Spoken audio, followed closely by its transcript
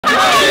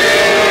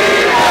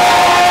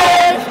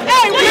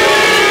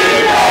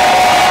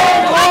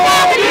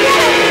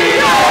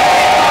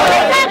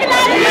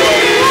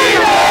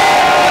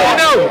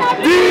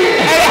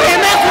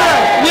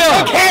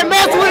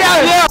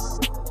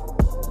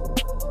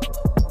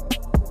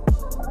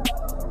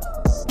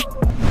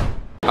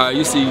Alright,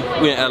 you see,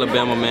 we in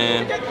Alabama,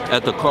 man,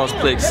 at the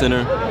Crossplex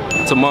Center.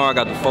 Tomorrow I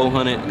got the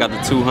 400, I got the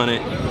 200,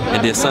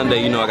 and then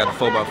Sunday, you know, I got the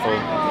 4x4. You know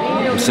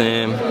what I'm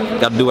saying?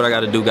 Gotta do what I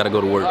gotta do, gotta go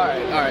to work.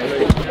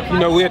 You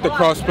know, we at the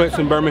Crossplex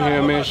in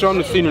Birmingham, man. Show them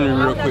the scenery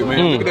real quick,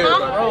 man. Look at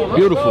that.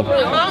 Beautiful.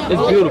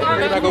 It's beautiful.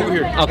 Like over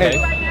here. Okay.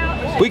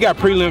 Hey, we got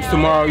prelims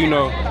tomorrow, you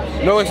know.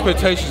 No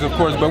expectations, of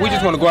course, but we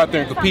just want to go out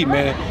there and compete,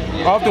 man.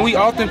 We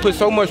often put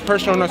so much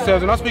pressure on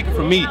ourselves, and I'm speaking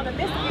for me.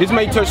 This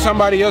may touch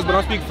somebody else, but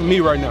I'm speaking for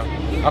me right now.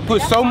 I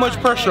put so much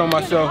pressure on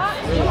myself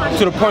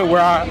to the point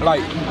where I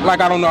like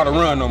I don't know how to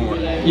run no more.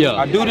 Yeah.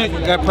 I do this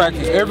at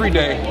practice every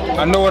day.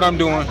 I know what I'm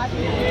doing.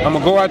 I'm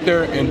gonna go out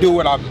there and do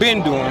what I've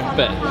been doing.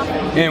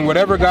 And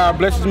whatever God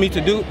blesses me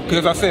to do,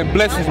 because I said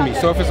blesses me.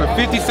 So if it's a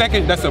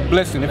 50-second, that's a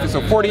blessing. If it's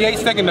a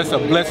 48-second, that's a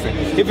blessing.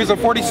 If it's a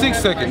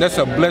 46-second, that's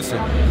a blessing.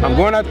 I'm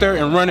going out there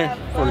and running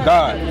for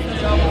God.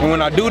 And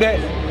when I do that,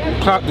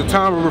 the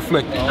time will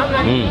reflect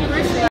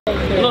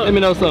it. Look, let me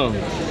know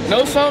something.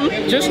 Know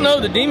something? Just know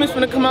the demons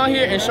finna come out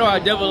here and show our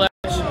devil ass.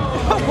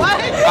 What?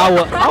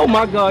 Oh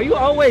my God, you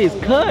always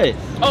cut.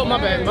 Oh, my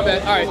bad, my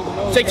bad. All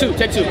right, take two.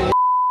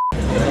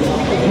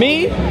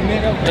 Me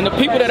and the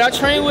people that I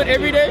train with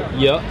every day,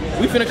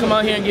 we finna come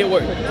out here and get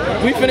work.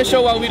 We finna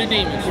show why we the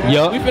demons.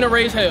 We finna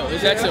raise hell.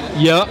 It's that simple.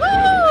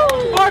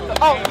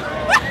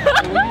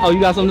 Oh, you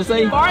got something to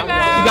say? You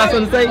got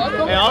something to say?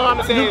 Hey, all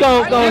I'm saying is,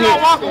 go you're gonna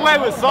walk away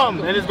with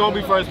something, and it's gonna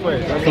be first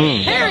place.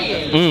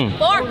 Period.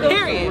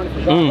 Period.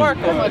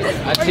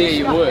 I tell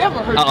you what.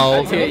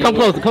 Uh-oh.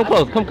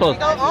 Come closer.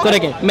 So they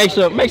can make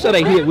sure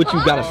they hear what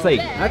you gotta say.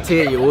 I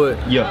tell you what.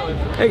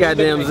 Yeah. They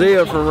goddamn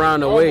Zell from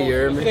around the way, you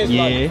hear me?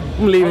 Yeah.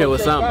 I'm leaving here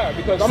with something.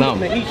 Because I'm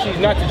looking at each sheet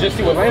not to just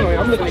see what's hanging.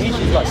 I'm looking at each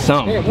sheet like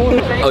something.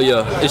 Oh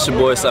yeah, it's your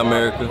boy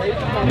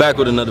Cymerica, back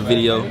with another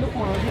video.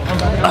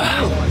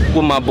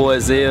 With my boy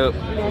Zeb.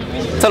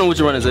 Tell him what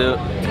you're running, Zeb.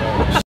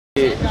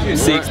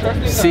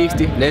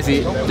 60. That's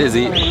it.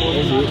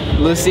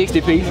 Little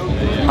 60 piece.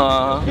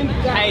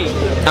 Hey,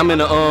 I'm in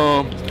the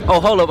Oh,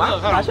 hold up.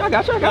 I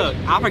got you. Look,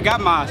 I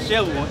forgot my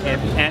shovel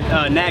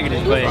at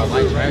negative, but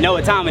you know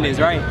what time it is,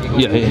 right?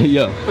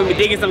 Yeah. Put me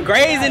digging some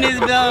graves in this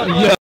bill.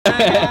 Yeah.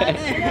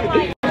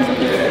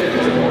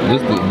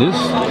 This what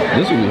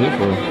we here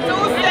for.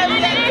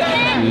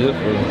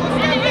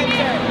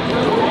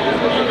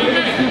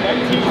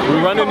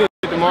 We're running this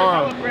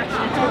tomorrow.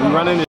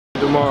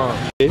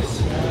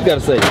 Yes. You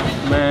gotta say,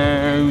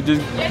 Man,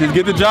 just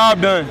get the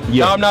job done.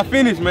 Yeah. Job not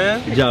finished,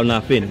 man. the job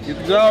not finished. Get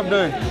the job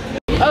done.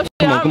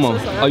 Come on.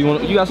 Oh,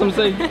 you got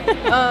something to say?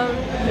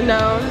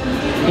 No.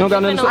 You don't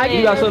got nothing to say?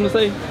 You got something to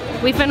say?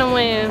 We finna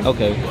win.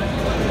 Okay.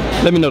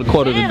 Let me know the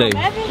quote of the day.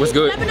 What's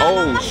good?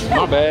 Oh,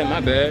 my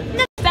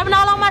bad. Stepping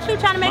all on my shoe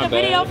trying to make a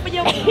video for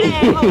your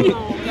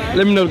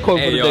Let me know the quote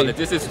Hey, of the y'all, day. if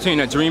this is between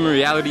a dream and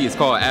reality, it's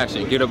called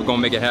action. Get up and go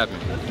make it happen.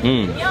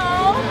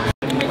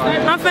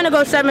 I'm finna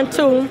go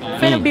 7-2.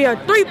 Finna be a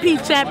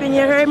 3-piece champion,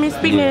 you heard me?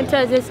 Speaking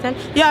into existence.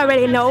 You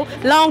already know.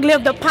 Long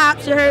live the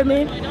Pops, you heard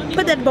me?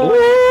 Put that ball in, you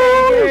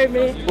heard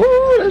me?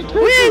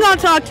 We ain't gonna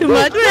talk too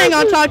much.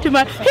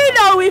 He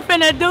know what we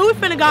finna do. We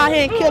finna go out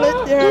here and kill it,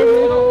 you heard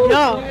me?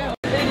 Yo.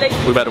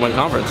 We about to win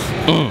conference.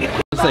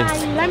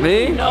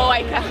 Me? No,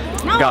 I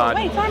can't. No, God.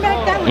 wait, turn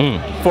back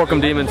down. Fork 'em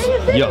demons.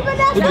 Yo,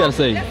 what you gotta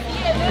say?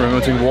 Remember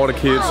to drink water,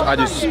 kids. I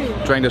just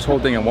drank this whole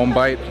thing in one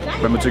bite.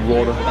 Remember to drink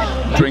water.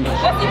 Drink.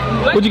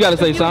 What you gotta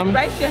say, Simon?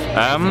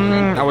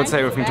 I would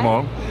say from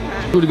tomorrow.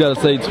 What you gotta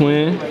say,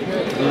 twin?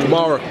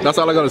 Tomorrow. That's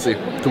all I gotta say.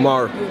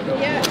 Tomorrow.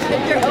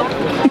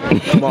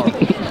 Tomorrow.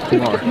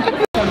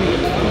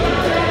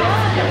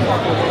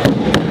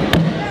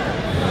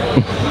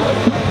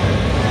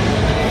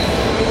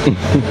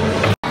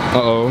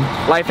 Uh-oh.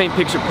 Life ain't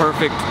picture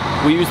perfect.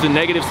 We use the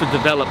negatives to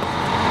develop.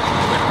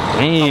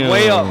 Damn.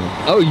 Way up.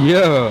 Oh,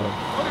 yeah.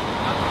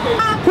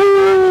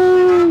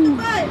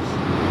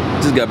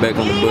 Just got back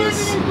on the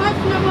bus.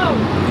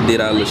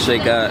 Did our little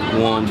shakeout,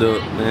 warmed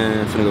up,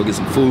 man. Finna go get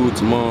some food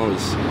tomorrow.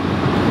 It's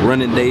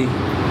running day,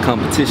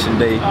 competition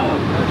day.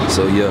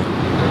 So, yeah.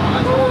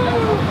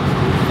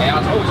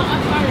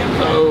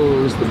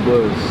 Oh, it's the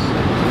bus.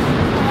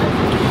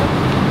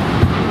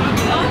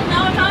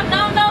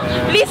 No.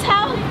 Please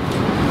help.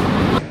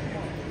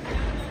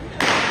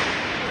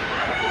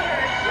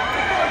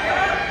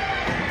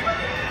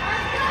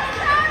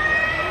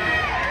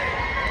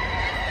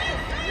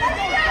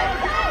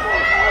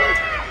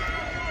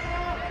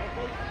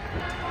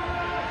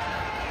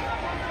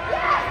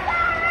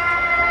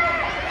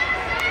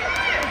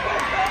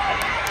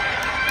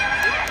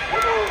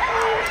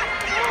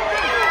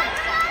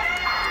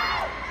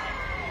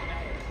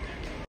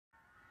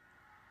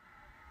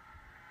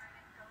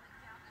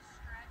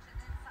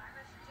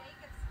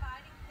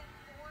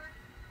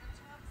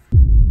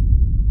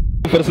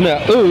 For the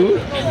snap. Ooh.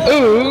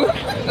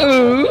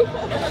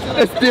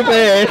 That's stiff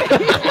ass.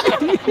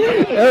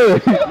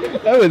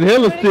 that was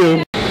hella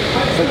stiff.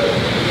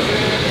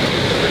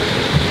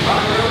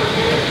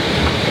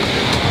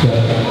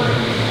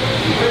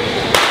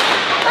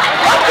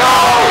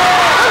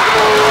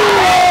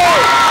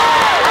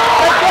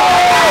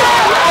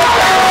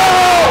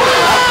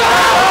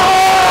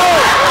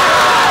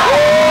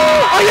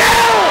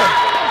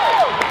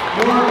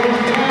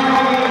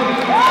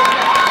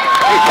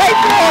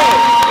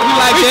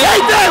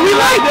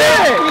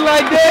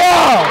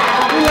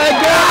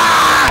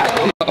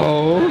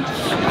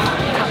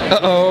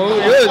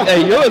 Uh-oh.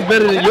 Hey, yours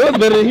better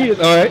than his.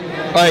 All right,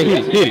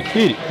 hit it.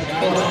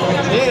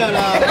 Hell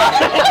no.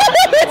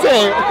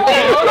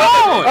 Hold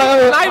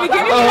on. Not even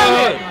getting it.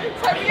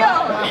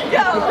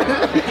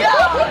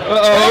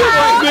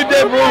 Uh-oh. Sweep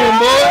that broom,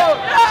 boy.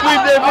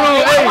 Sweep that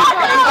broom. Hey.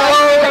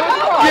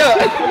 Yeah.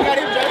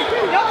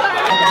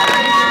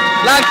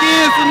 Lock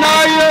in,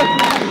 Scenario.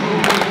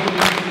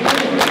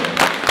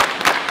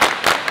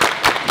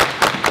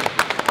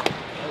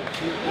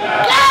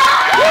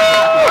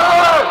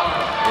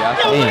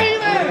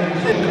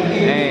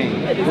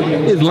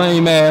 It's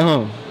lame ass,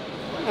 huh?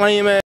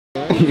 Lame ass.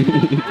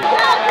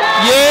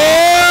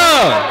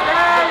 Yeah!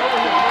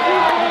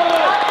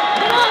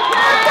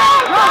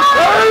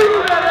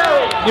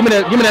 Give me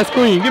that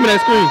screen.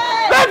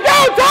 Let's go,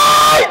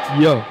 Ty!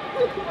 Yo.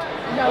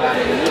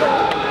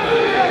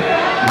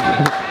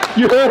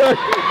 You heard her?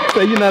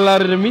 Say you're not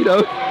louder than me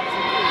though.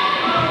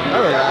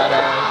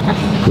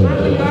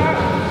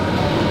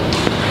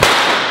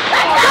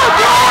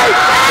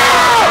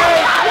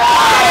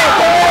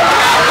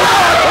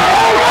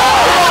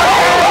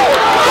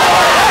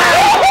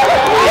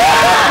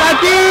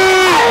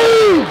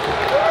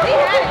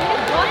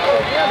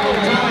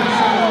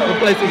 What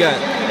place you got?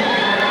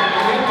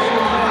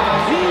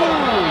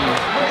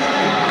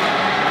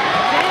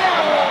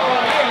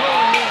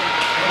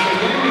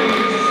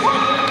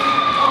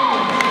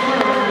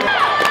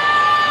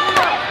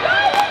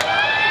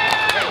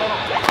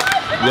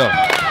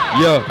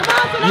 Yo.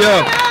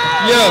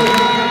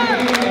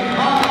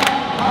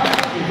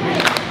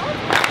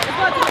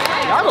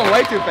 Y'all going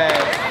way too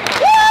fast.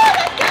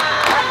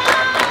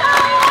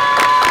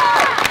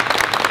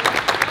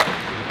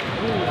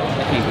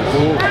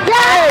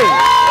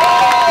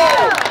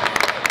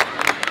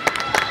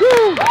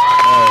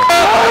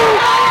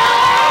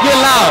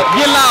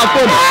 Get loud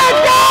for me.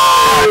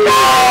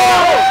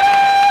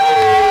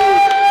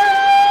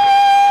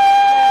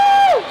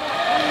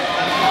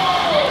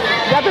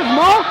 Got this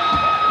more?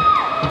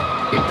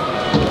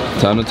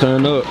 Time to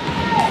turn up.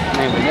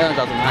 Man, but now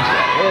got some hot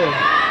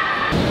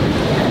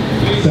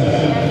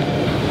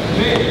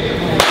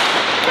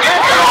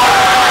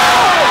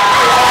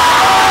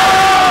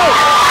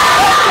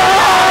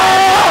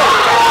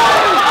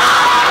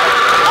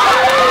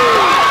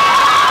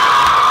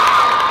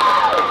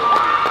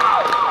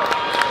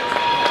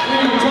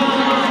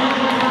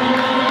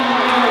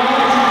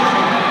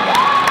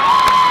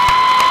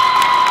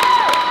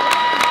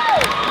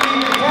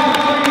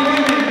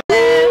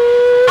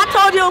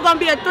Gonna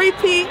be a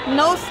 3P,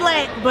 no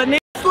slack, but nigga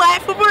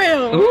slack for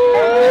real.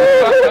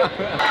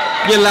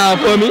 Get loud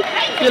for me. Oh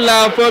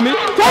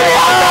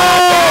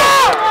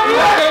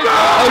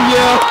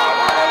yeah.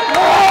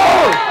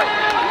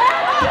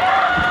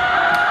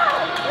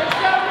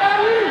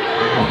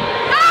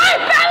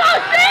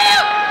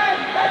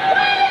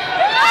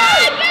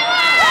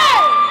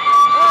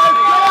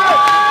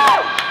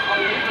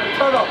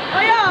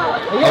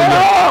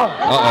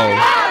 Uh-oh.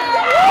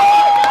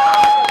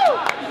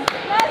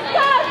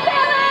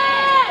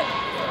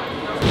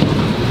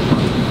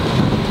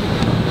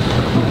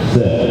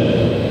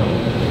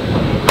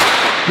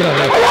 Get out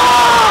of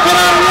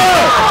there!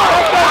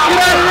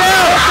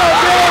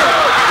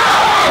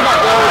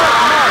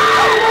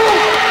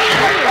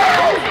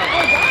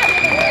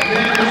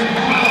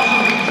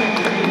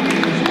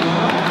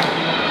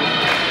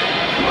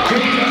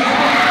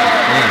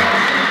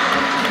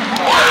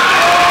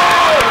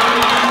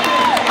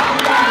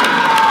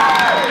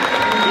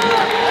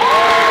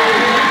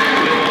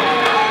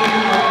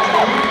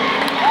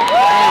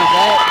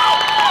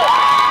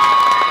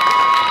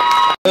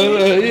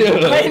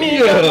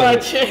 My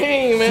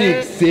chain,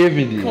 man.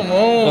 670. Come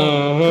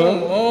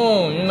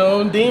on. You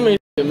know, demon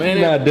shit,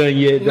 man. Not done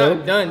yet, though.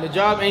 Not done. The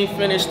job ain't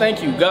finished.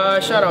 Thank you,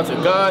 God. Shout out to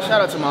God.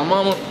 Shout out to my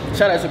mama.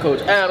 Shout out to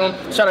Coach Adam.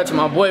 Shout out to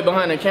my boy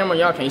behind the camera.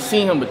 Y'all can't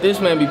see him, but this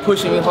man be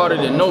pushing me harder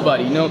than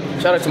nobody, you know.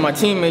 Shout out to my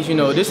teammates, you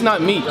know. This is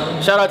not me.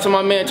 Shout out to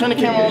my man. Turn the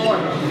camera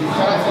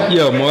on.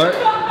 Yeah, Mark.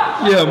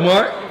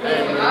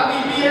 Hey, when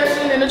I be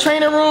BSing in the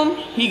training room,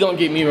 he gonna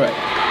get me right.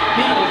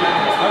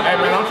 Hey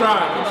man, I'm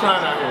trying out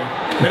here.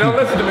 They don't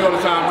listen to me all the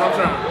time, but I'm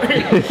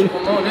trying.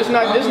 Come on, this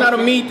not a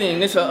me thing.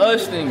 This a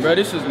us thing, bro.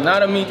 This is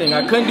not a me thing.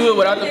 I couldn't do it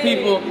without the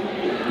people.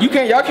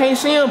 Y'all can't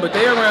see them, but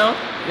they're around.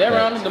 They're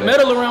around. The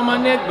medal around my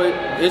neck, but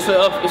it's an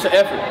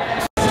effort.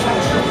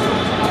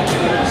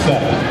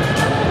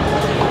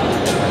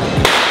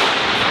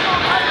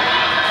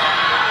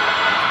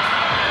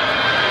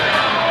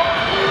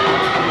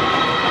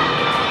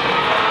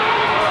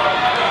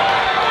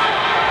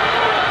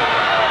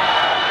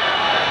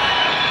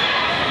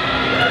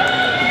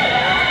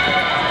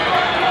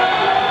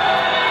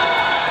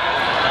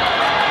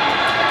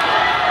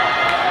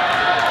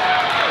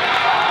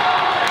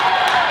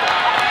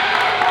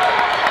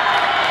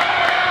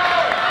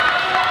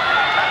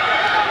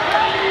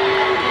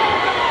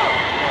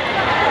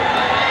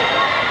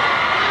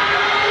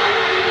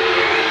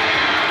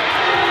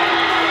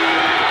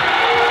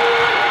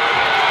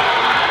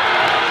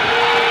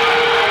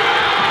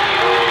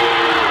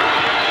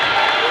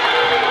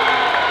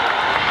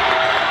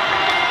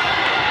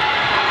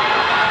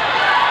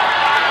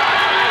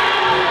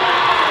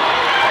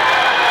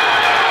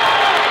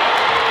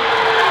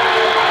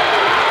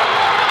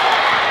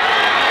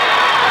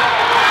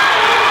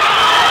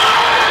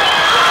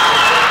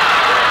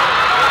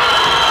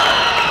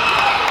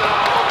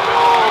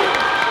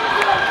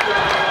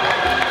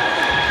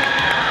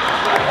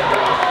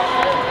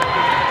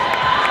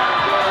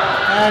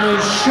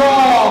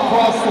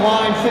 across the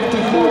line,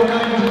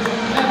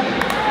 54-97.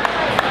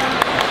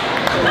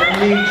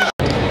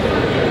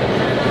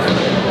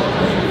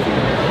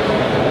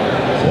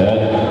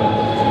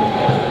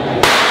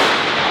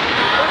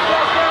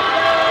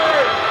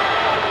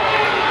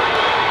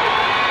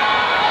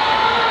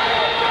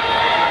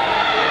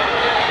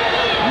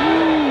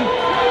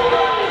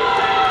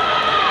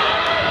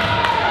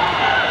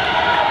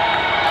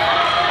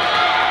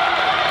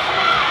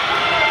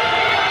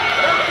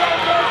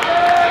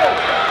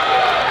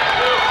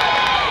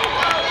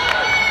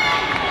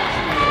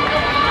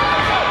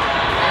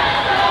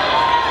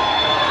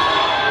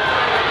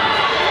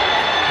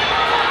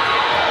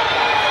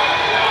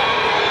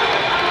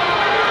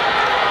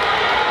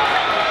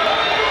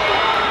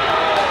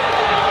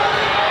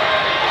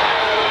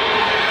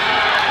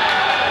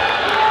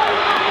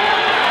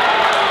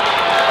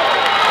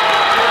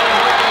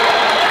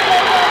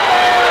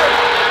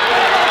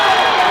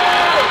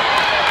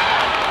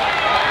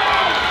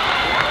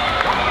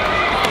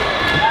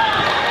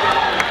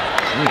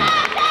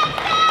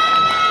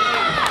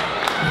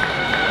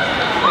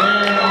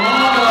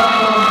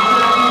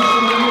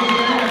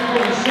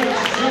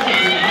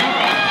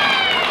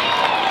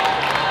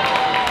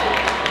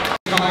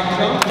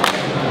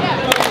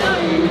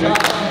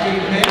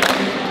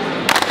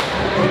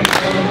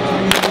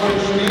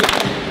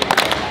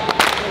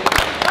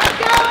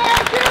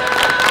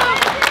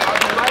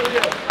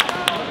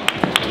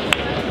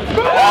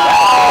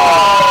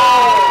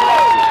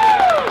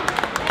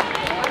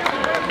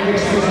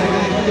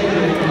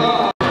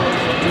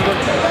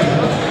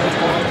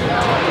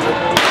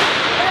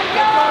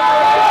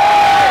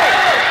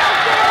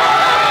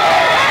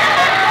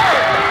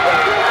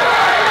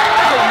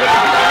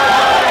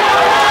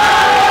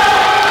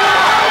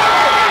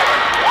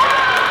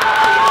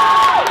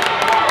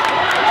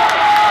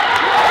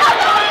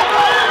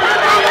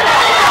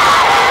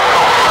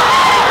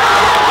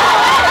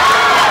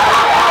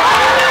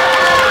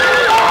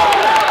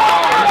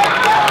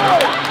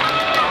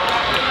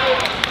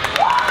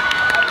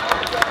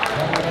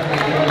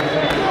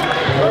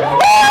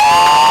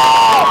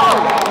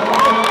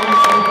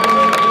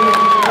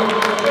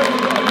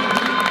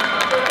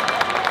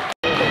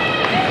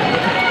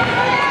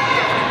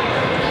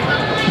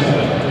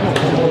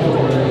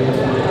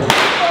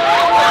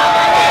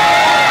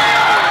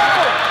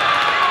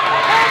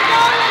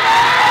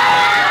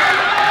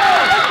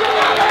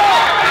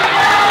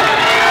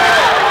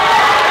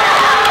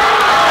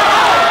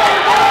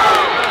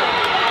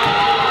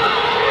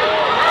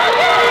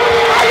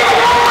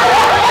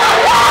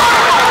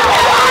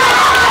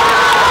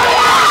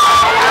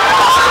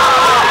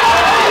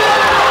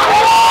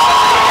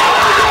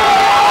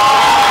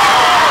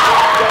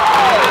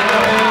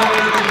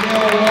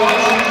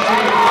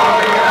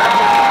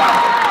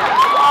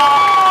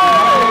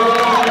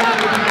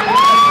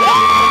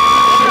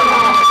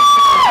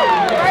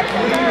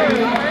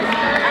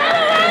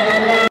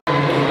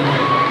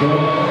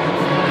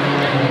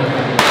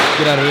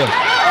 Get out of here.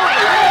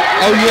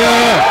 Oh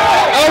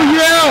yeah! Oh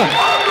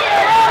yeah!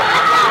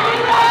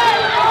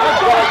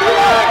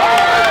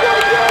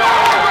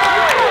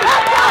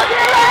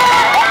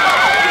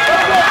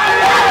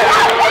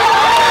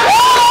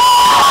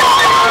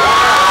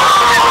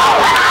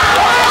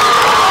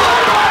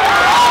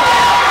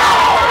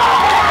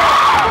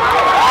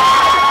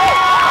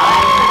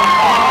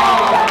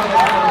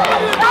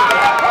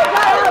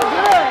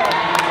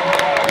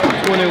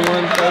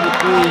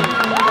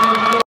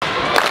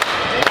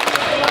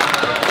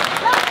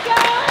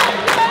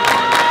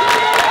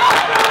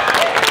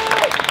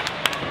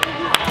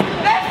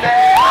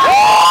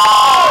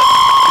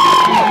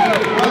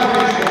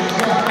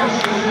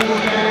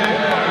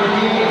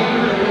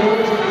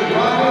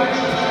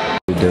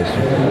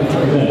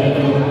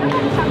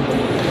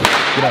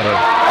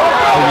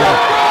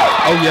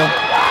 Oh yeah.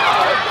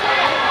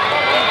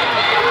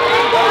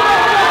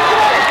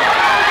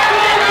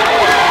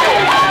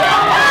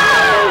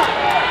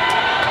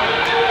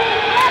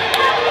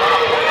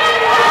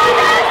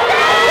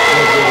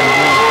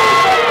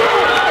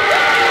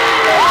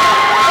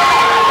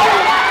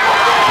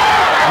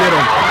 Get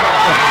him.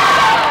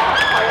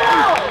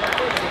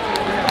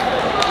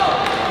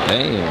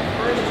 Damn.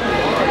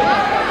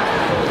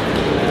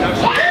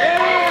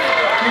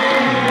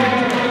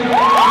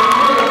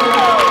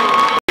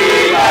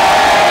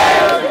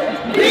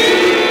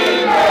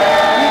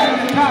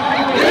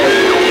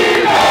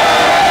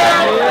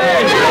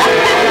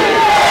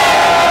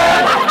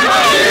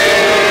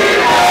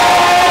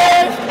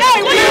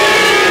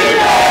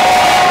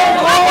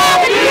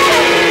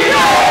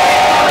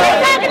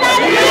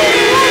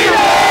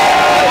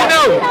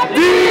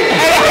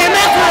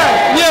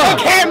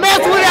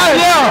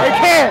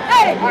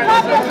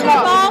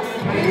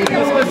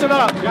 Listen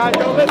up, guys,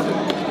 don't listen.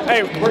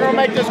 Hey, we're gonna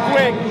make this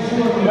quick,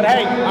 but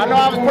hey, I know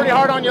I was pretty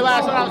hard on you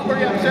last night. I was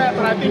pretty upset,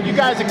 but I think you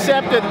guys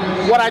accepted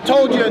what I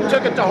told you and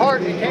took it to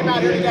heart and came out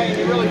here today and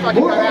you really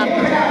fucking got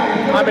after it.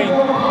 I mean,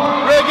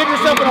 really give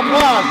yourself an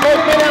applause.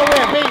 Both men and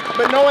win, beat,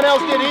 but no one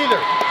else did either.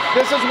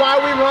 This is why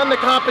we run the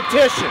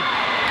competition.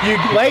 You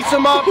lace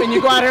them up and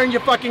you go out here and you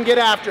fucking get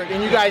after it,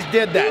 and you guys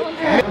did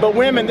that. But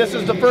women, this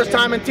is the first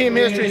time in team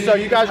history, so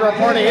you guys are a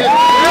part of history.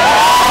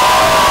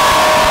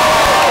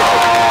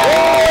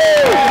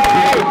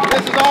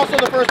 This is also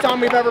the first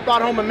time we've ever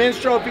brought home a men's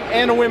trophy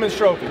and a women's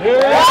trophy. We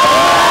had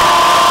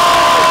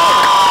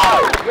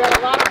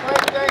a lot of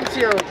great things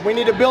here. We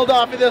need to build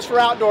off of this for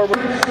outdoor.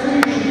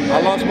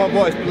 I lost my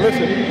voice, but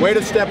listen, way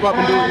to step up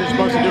and do what you're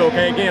supposed to do,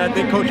 okay? Again, I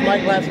think Coach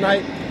Mike last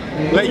night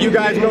let you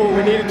guys know what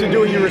we needed to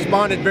do, and you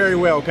responded very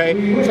well, okay?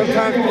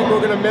 Sometimes people are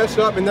going to mess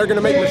up and they're going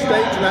to make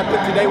mistakes, and I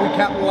think today we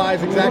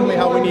capitalized exactly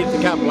how we needed to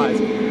capitalize.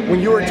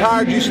 When you were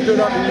tired, you stood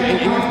up and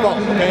you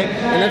fought, okay?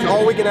 And that's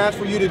all we can ask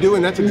for you to do,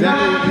 and that's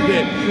exactly what you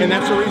did. And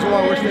that's the reason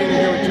why we're standing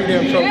here with 2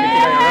 damn trophies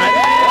today, all right?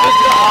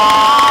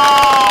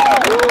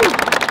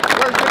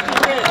 Where's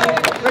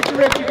Richie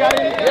Rich? You got it?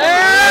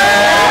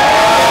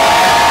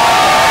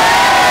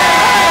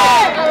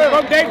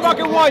 From day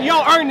fucking one,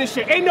 y'all earned this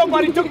shit. Ain't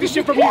nobody took this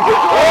shit from you.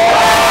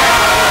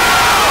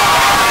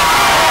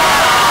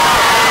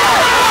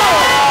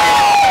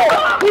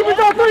 Keep it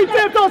on 3,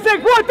 10, on 6,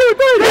 1, 2, 3.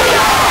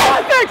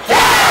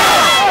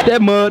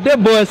 That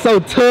boy is so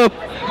tough.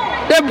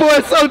 That boy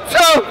is so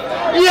tough.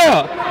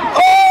 Yeah.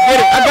 Oh,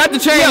 I got the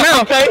chain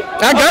now. Okay.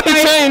 I got the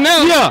chain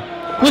now. Yeah.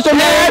 What's your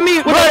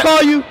name? What they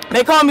call you?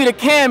 They call me the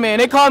Can Man.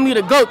 They call me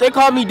the GOAT. They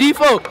call me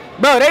Default.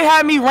 Bro, they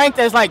had me ranked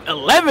as like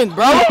 11th,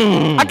 bro.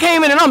 I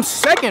came in and I'm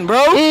second,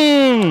 bro.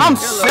 I'm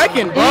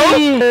second, bro.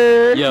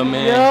 Yeah,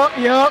 man.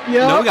 Yup.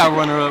 No, we got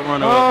runner up.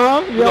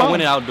 We gonna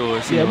win it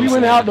outdoors. Yeah, we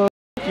win it outdoors.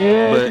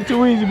 Yeah, it's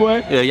too easy,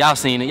 boy. Yeah, y'all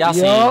seen it. Y'all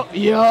seen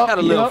it. Had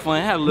a little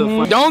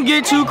fun. Don't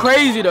get too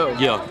crazy though.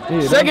 Yeah.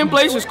 Second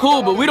place is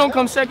cool, but we don't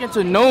come second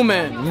to no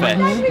man.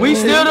 We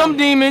still them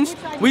demons.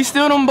 We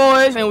still them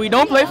boys, and we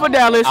don't play for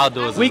Dallas.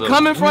 Outdoors we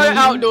coming for the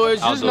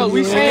outdoors. Just know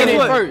we saying it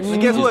first.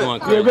 Guess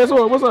what? Yeah, guess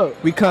what? What's up?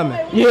 We coming.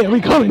 Yeah,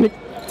 we coming, nigga.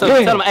 Tell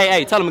them,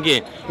 hey, tell them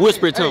again.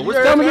 Whisper it to them.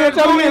 Tell them again,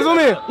 zoom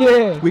in.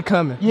 Yeah. We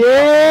coming.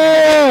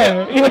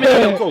 Yeah.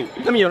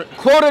 Let me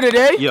quarter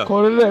today. Yeah.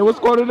 Quarter today. What's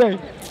quarter today?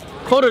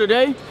 Quarter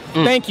today.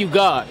 Thank you,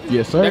 God.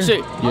 Yes, sir. That's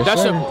it. Yes,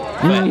 That's sir.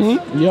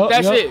 it.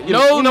 That's it.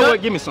 No, you know what?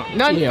 Give me some.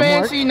 Nothing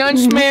fancy, nothing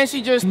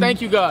schmancy. Just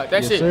thank you, God.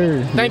 That's it.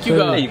 Sir. Thank you,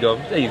 God.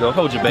 There you go.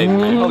 Hold your baby.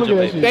 Hold your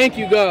baby. Thank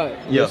you, God.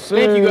 Yeah.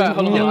 Thank you, God.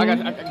 Hold on.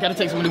 I gotta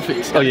take some new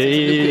pics. Oh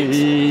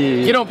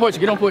yeah. Get on porch.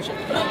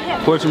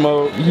 Porch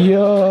mode.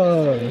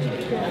 Yeah.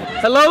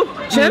 Hello,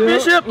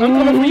 championship. I'm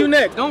coming for you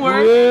next. Don't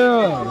worry.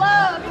 Yeah.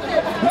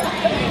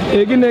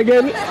 Hey, get that,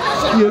 Gabby.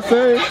 Yes,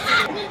 sir.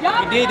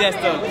 We did that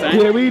stuff, son.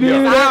 Yeah, we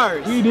did that.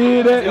 Ours. We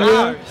did that.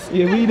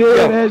 Yeah, we did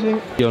that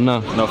shit. Yo, no.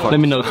 Let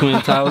me know,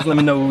 Twin Towers. Let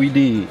me know what we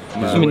did.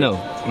 Let me know.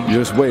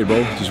 Just wait,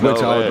 bro. Just wait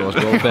till outdoors,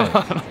 bro.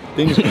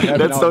 Things gonna happen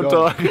That's so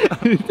outdoors.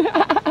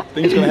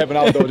 Things gonna happen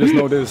outdoors. Just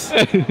know this.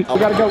 I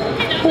gotta go.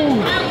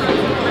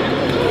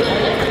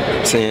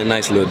 Saying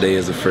nice little day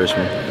as a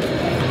freshman.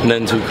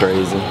 Nothing too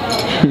crazy.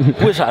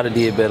 Wish I'd have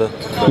did better.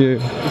 Yeah.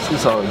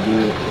 It's all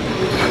good.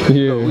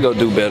 Yeah. We gonna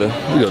do better.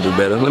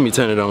 Let me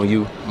turn it on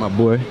you, my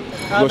boy.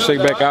 Go shake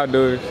back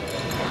outdoors.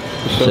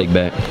 Shake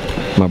back,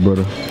 my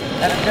brother.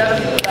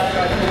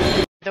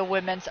 The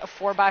women's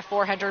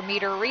 4x400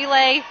 meter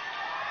relay.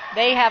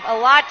 They have a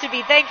lot to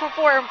be thankful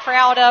for and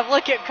proud of.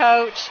 Look at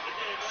Coach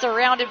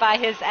surrounded by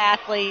his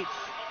athletes.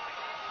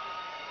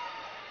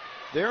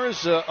 There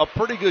is a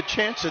pretty good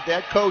chance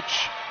that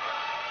coach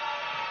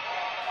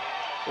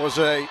was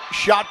a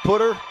shot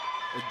putter,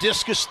 a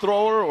discus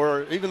thrower,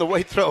 or even the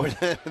weight thrower.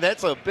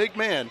 That's a big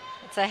man.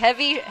 It's a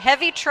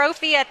heavy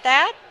trophy at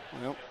that.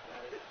 Well,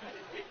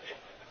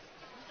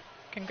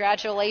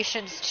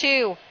 congratulations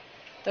to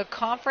the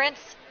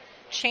conference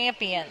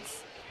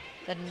champions,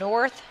 the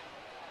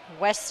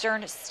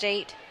Northwestern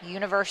State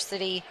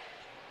University,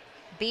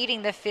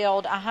 beating the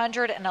field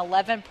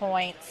 111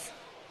 points.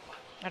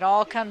 It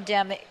all coming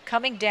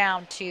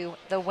down to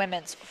the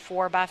women's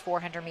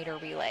 4x400 meter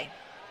relay.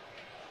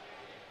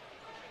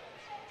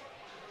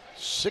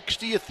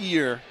 60th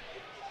year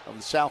of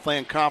the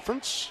Southland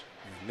Conference.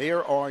 And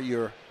there are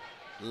your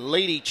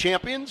lady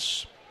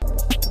champions.